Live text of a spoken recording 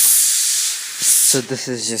So this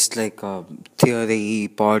is just like a theory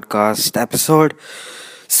podcast episode.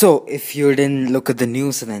 So if you didn't look at the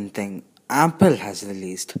news and anything, Apple has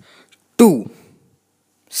released two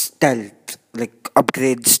stealth like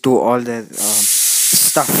upgrades to all their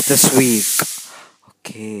stuff this week.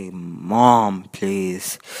 Okay, mom,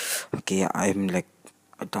 please. Okay, I'm like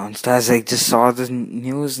downstairs. I just saw the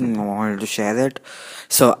news and I wanted to share it.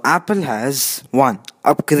 So Apple has one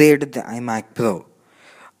upgraded the iMac Pro.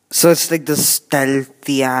 So it's like the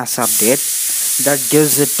stealthy ass update that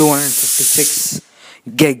gives it 256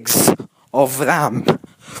 gigs of RAM,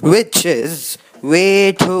 which is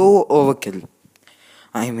way too overkill.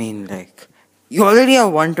 I mean, like, you already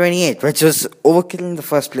have 128, which was overkill in the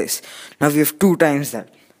first place. Now we have two times that.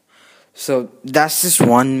 So that's just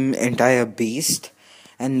one entire beast.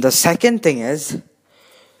 And the second thing is,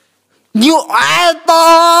 new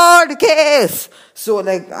iPod case. So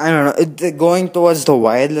like I don't know, they're going towards the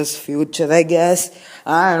wireless future, I guess.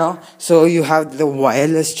 I don't know. So you have the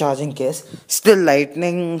wireless charging case, still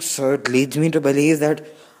Lightning. So it leads me to believe that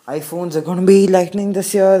iPhones are going to be Lightning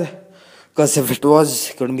this year. Because if it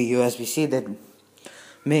was going to be USB-C, they'd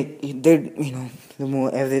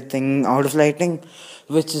remove everything out of Lightning,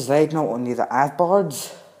 which is right now only the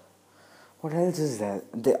AirPods. What else is there?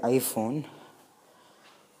 The iPhone.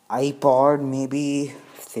 iPod, maybe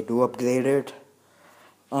if they do upgrade it.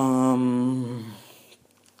 Well,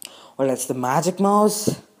 that's the Magic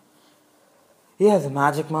Mouse. Yeah, the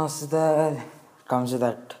Magic Mouse is there. Comes with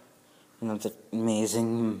that, that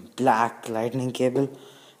amazing black lightning cable.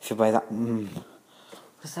 If you buy that,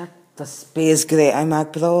 what's that? The space gray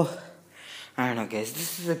iMac Pro. I don't know, guys.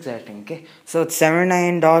 This is exciting. Okay, so it's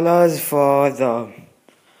 $79 for the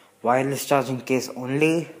wireless charging case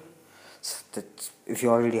only. So that's, if you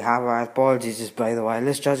already have AirPods, you just buy the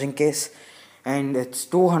wireless charging case, and it's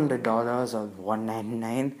 $200 or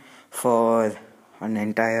 $199 for an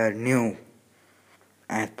entire new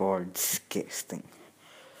AirPods case thing.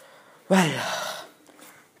 Well,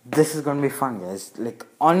 this is gonna be fun, guys. Like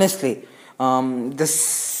honestly,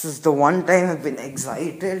 this is the one time I've been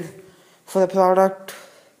excited for the product.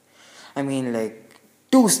 I mean, like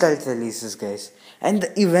two stealth releases, guys, and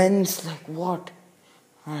the events like what?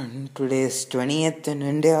 Today is 20th in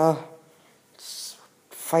India. It's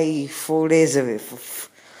 4 days away.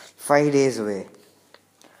 5 days away.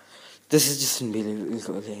 This is just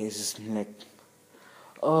unbelievable. It's just like,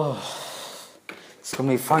 oh, it's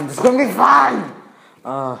gonna be fun. It's gonna be fun.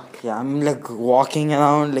 Yeah, I'm like walking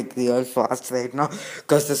around like real fast right now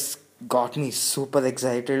because this got me super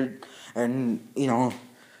excited, and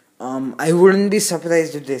I wouldn't be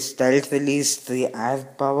surprised if they stealth released the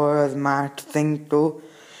AirPower mat thing too.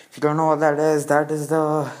 If you don't know what that is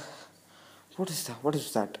the what is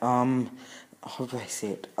that? How do I say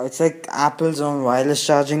it? It's like Apple's own wireless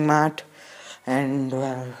charging mat, and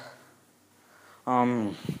well,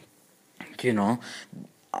 um, you know,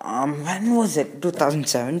 when was it?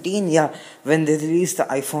 2017? Yeah, when they released the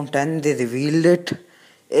iPhone 10, they revealed it.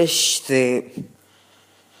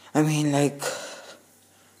 I mean, like,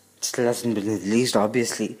 it still hasn't been released,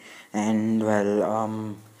 obviously, and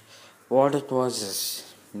well, what it was is,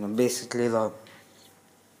 basically the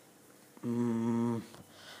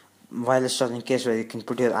wireless charging case where you can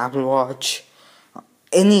put your Apple Watch,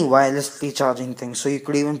 any wirelessly charging thing. So you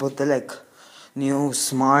could even put the like new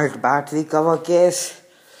smart battery cover case.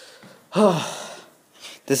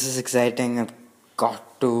 This is exciting. I've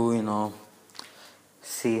got to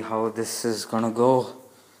see how this is gonna go,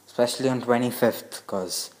 especially on 25th,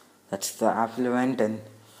 because that's the Apple event, and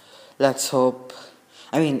let's hope.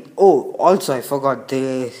 I mean, oh, also I forgot,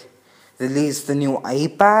 they released the new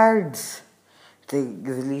iPads. They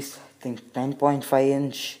released, I think,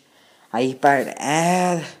 10.5-inch iPad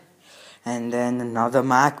Air, and then another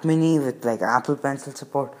Mac Mini with like Apple Pencil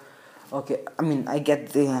support. Okay, I mean, I get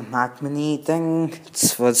the Mac Mini thing,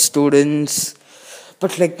 it's for students,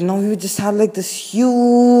 but like now you just have like this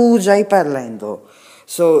huge iPad line though.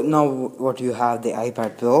 So now what you have, the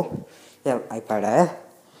iPad Pro, you have iPad Air,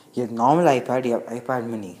 you have normal iPad, you have iPad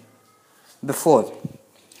Mini. Before,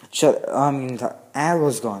 sure, I mean the Air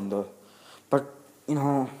was gone though, but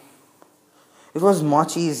it was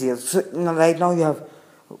much easier. So right now you have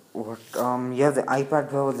you have the iPad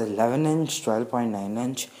Pro with 11-inch,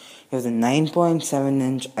 12.9-inch. You have the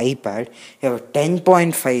 9.7-inch iPad. You have a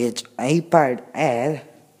 10.5-inch iPad Air,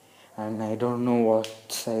 and I don't know what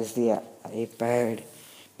size the iPad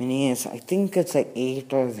Mini is. I think it's like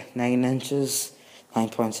 8 or 9 inches,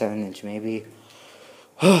 9.7-inch maybe.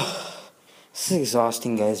 This is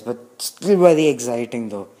exhausting, guys, but still very exciting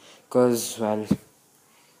though, because well,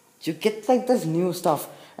 you get like this new stuff,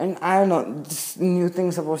 And I don't know, this new thing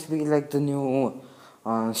is supposed to be like the new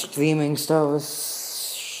streaming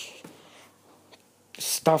service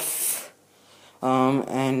stuff,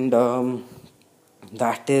 and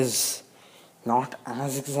that is not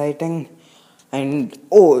as exciting. And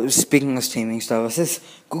oh, speaking of streaming services,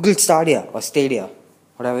 Google Stadia or Stadia,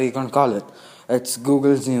 whatever you can call it, it's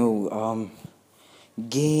Google's new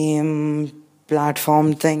game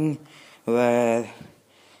platform thing where,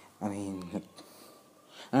 I mean,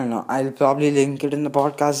 I don't know, I'll probably link it in the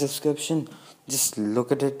podcast description. Just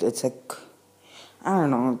look at it. It's like, I don't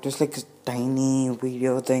know, just like a tiny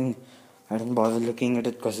video thing. I didn't bother looking at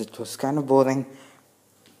it because it was kind of boring.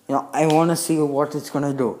 I want to see what it's going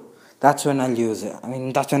to do. That's when I'll use it. I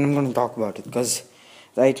mean, that's when I'm going to talk about it, because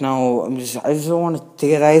right now I just don't want to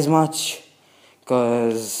theorize much,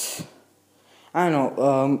 because I don't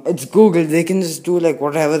know, it's Google. They can just do like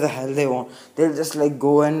whatever the hell they want. They'll just like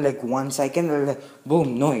go in like 1 second, they'll like,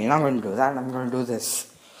 boom, no, you're not going to do that, I'm going to do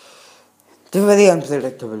this. They're very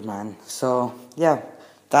unpredictable, man. So yeah,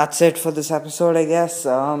 that's it for this episode, I guess.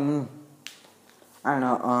 I don't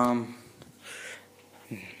know,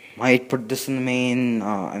 might put this in the main,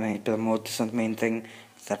 I might promote this on the main thing.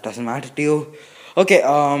 That doesn't matter to you. Okay,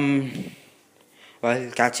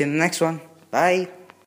 well, catch you in the next one. Bye.